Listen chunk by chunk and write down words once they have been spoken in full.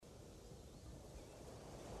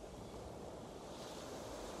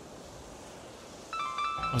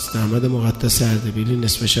حضرت احمد مقدس اردبیلی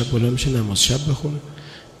نصف شب بلند میشه نماز شب بخونه،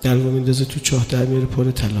 دلو میندازه تو چاه، در میاره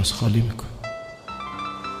پر طلاست، خالی میکنه.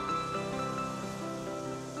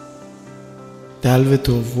 دلو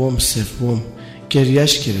دوم سوم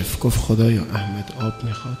گریش گرفت، گفت خدایا احمد آب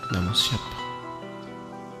میخواد، نماز شب بخون.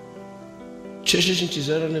 چشش این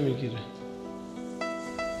چیزا رو نمیگیره.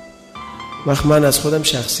 وقت من از خودم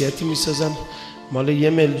شخصیتی میسازم مال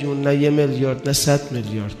 1 میلیون، نه 1 میلیارد، نه 100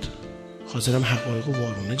 میلیارد، حاضرم حقایق و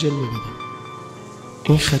وارونه جلوه بدم.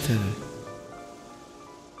 این خطره.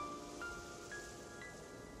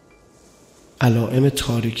 علائم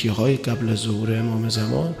تاریکی های قبل از ظهور امام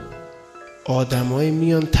زمان، آدمای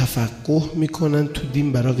میان تفقه میکنن تو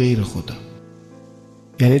دین برای غیر خدا،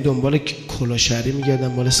 یعنی دنبال کلاشری میگردن،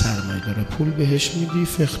 مال سرمایه داره، پول بهش میدی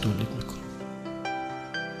فقه تولید میکنه.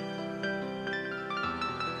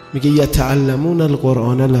 میگه یتعلمون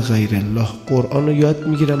القرآن لغیر الله، قرآن رو یاد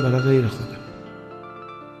میگیرن برای غیر خدا.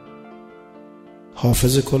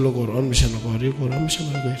 حافظ کل قرآن میشن و قاری قرآن میشن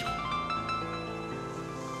برای غیر خدا.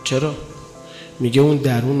 چرا؟ میگه اون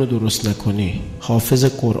درون رو درست نکنی، حافظ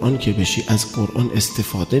قرآن که بشی، از قرآن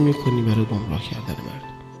استفاده میکنی برای گمراه کردن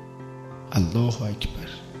مردم. الله اکبر.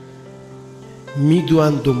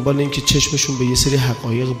 میدوان دنبال این که چشمشون به یه سری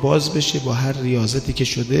حقایق باز بشه با هر ریاضتی که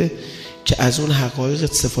شده، که از اون حقایق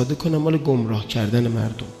استفاده کنن مال گمراه کردن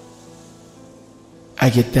مردم.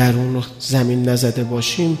 اگه درون رو زمین نزده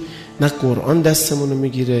باشیم، نه قرآن دستمونو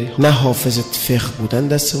میگیره، نه حافظ فقه بودن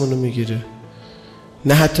دستمونو میگیره،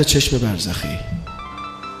 نه حتی چشم برزخی.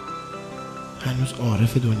 هنوز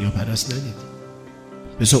عارف دنیا پرست ندید.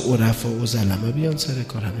 بذار عرفا و ظلمه بیان سر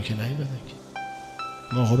کار، همه که نیومدن که.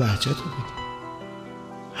 ما آقا بهجت رو بدیم،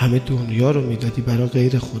 همه دنیا رو میدادی برای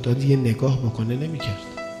غیر خدا، یه نگاه بکنه نمیکرد.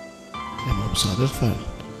 امام صادق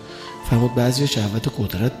فرمود بعضی شهوت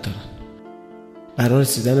قدرت دارن، برای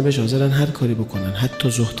رسیدن بهش حاضرن هر کاری بکنن،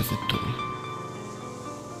 حتی زهد فی الدنیا.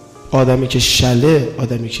 آدمی که شله،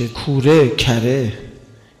 آدمی که کوره کره،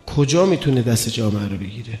 کجا میتونه دست جامعه رو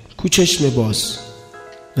بگیره؟ کو چشم باز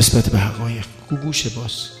نسبت به حقایق، کو گوش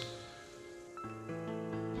باز،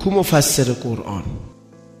 کو مفسر قرآن،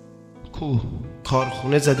 کو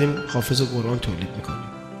کارخونه زدیم حافظ قرآن تولید میکنیم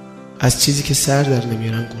از چیزی که سر در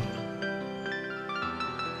نمیارن قرآن.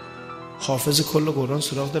 حافظ کل قرآن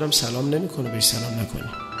سراغ دارم سلام نمیکنه، بهش سلام نکنی.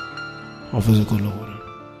 حافظ کل قرآن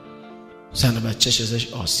زن و بچه‌ش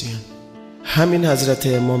ازش آسیان. همین حضرت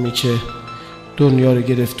امامی که دنیا رو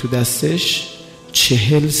گرفت تو دستش،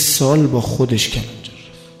 40 سال با خودش کلنجار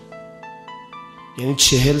رفت، یعنی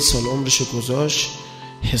 40 سال عمرشو گذاشت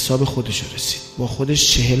حساب خودشو رسید، با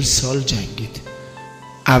خودش 40 سال جنگید.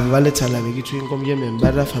 اول طلبگی تو این قوم یه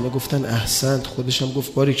منبر رفت، همه گفتن احسنت، خودش هم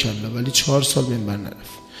گفت باریکلا، ولی 4 سال منبر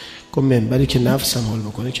نرفت. گفت منبری که نفسم حال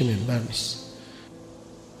میکنه که منبر نیست.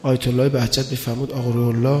 آیت الله بهجت بفرمود آقا روح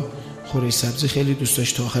الله خوره سبزی خیلی دوست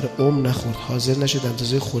داشت، تا آخر عمر نخورد، حاضر نشد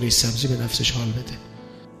اندازه خوره سبزی به نفسش حال بده.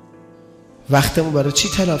 وقتمو برای چی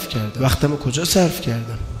تلف کردم؟ وقتمو کجا صرف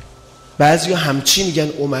کردم؟ بعضیا همچی میگن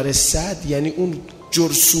عمر سعد یعنی اون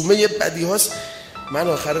جرثومه بدی هاست، من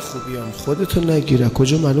آخر خوبیام. خودتو نگیره،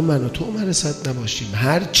 کجا معلوم من و تو عمر سعد نباشیم؟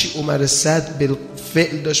 هر چی عمر سعد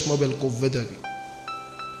بالفعل داشت ما بالقوه داریم.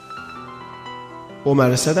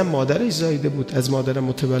 عمر سعد هم مادرش زایده بود، از مادرم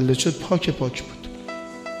متولد شد، پاک بود.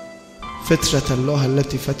 فطرت الله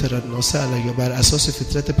التي فطر الناس علیها، بر اساس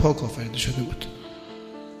فطرت پاک آفریده شده بود.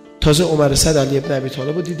 تازه عمر سعد علی ابن ابی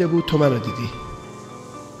طالب رو دیده بود، تو منو دیدی.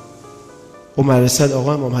 عمر سعد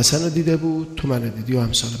آقا امام حسن رو دیده بود، تو منو دیدی و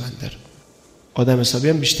امثال بنده. آدم حسابی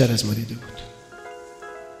هم بیشتر از ما دیده بود.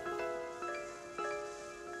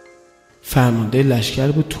 فرمانده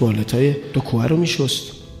لشکر بود، توالتای دو کوه رو میشست.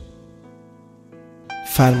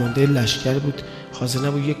 فرمانده لشکر بود، حاضر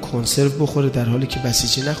نبود یک کنسرو بخوره در حالی که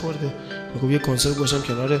بسیجی نخورده. میگم یک کنسرو گوشم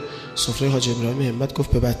کنار سفره حاج ابراهیم همت.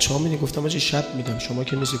 گفت به بچه‌ها میدی؟ گفتم آجی شب میدم، شما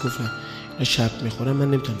که نیستی. گفت نه شب میخورم،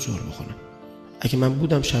 من نمیتونم ظهر بخورم، اگه من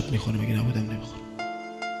بودم شب میخورم، اگه نبودم نمیخورم.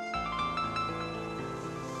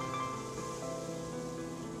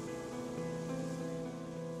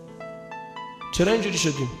 چرا اینجوری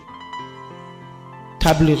شدیم؟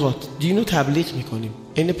 تبلیغات، دینو تبلیغ میکنیم،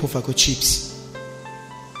 این پفک و چیپس،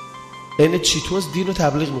 این چیتوز دینو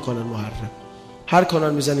تبلیغ میکنن محرم. هر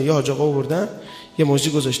کانال میزنه یا حاج آقا آوردن، یه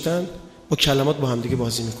موزیک گذاشتن، با کلمات با هم دیگه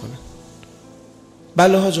بازی میکنن.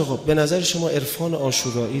 بله حاج آقا، به نظر شما عرفان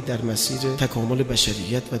عاشورایی در مسیر تکامل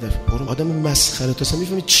بشریت و در برون آدم مسخره، تو اصلا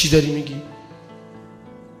میفهمی چی داری میگی؟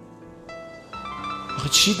 آخه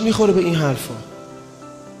چیت میخوره به این حرفا؟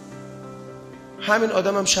 همین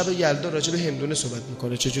آدم هم شب یلدا راجع به هندونه صحبت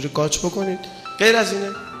میکنه، چجوری قاچ بکنید، غیر از اینه.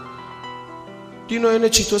 دین و این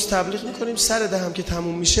چیتوس تبلیغ میکنیم، سر دهم که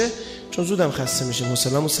تموم میشه، چون زودم خسته میشیم،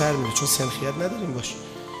 حوصله‌مون سر میره، چون سنخیت نداریم باش،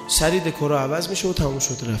 سری دکورا عوض میشه و تموم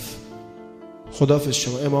شد رفت. خداحافظ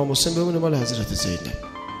شما. امام حسین بمونه مال حضرت زینب.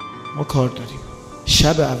 ما کار داریم.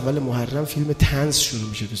 شب اول محرم فیلم طنز شروع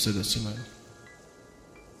میشه تو صدا سیما.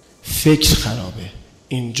 فکر خرابه،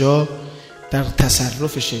 اینجا در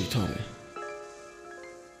تصرف شیطانه.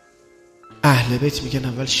 اهل بیت میگن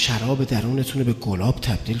اول شراب درونتون به گلاب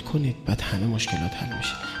تبدیل کنید، بعد همه مشکلات حل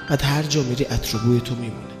میشه. بعد هر جا میری عطر و بوی تو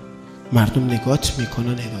میمونه، مردم نگات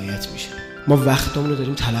میکنن، هدایت میشه. ما وقتمون رو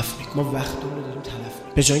داریم تلف میکنیم.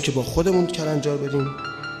 به جای اینکه با خودمون کلنجار بدیم،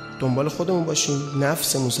 دنبال خودمون باشیم،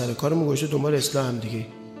 نفسمون سر کارمون گوشه دنبال اصلاح هم دیگه.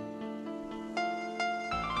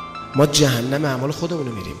 ما جهنم اعمال خودمون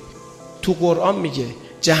رو میریم. تو قرآن میگه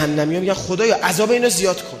جهنمیان میگن خدایا عذاب اینا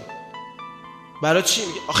زیاد کن. برای چی؟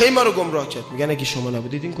 میگه آخه این ما رو گمراه کرد. میگن اگه شما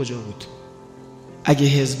نبودید این کجا بود؟ اگه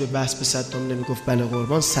حزب بس به صدام نمیگفت بله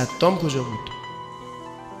قربان، صدام کجا بود؟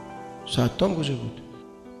 صدام کجا بود؟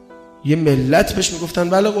 یه ملت بهش میگفتن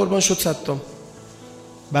بله قربان، شد صدام.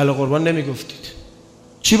 بله قربان نمیگفتید.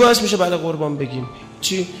 چی باعث میشه بله قربان بگیم؟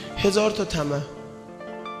 چی؟ 1000 تا طمع.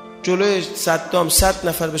 جلوی صدام 100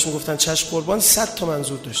 نفر بهش میگفتن چشم قربان، 100 تا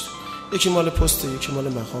منظور داشت. یکی مال پسته، یکی مال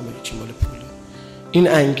مقامه، یکی مال پوله. این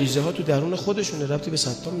انگیزه ها تو درون خودشونه، ربطی به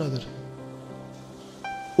صدام نداره.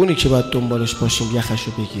 اونی که باید دنبالش باشیم،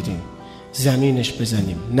 یخشو بگیریم، زمینش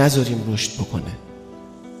بزنیم، نذاریم رشد بکنه،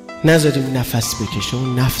 نذاریم نفس بکشه.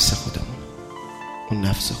 اون نفس خودمون،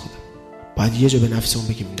 باید یه جا به نفسمون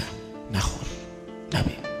بگیم نه، نخور،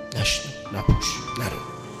 نبین، نشنو، نپوش،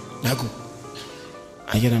 نرو، نگو.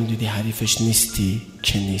 اگرم دیدی حریفش نیستی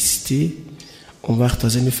که نیستی، اون وقت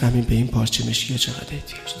تازه میفهمیم به این پارچه مشکی چقدر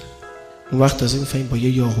احتیاج داره. اون وقت تازه میفهمیم با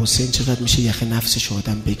یه یا حسین چقدر میشه یخ نفسش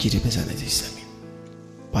آدم بگیره بزنه زیر زمین.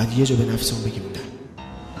 باید یه جا به نفسمون بگیم نه.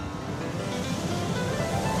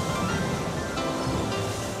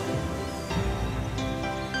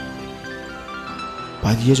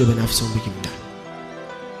 باید یه جا به نفسمون بگیم نه.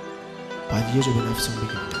 باید یه جا به نفسمون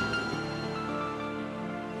بگیم نه.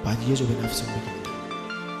 باید یه جا به نفسمون بگیم نه.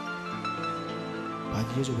 باید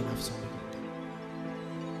یه جا به نفسمون بگیم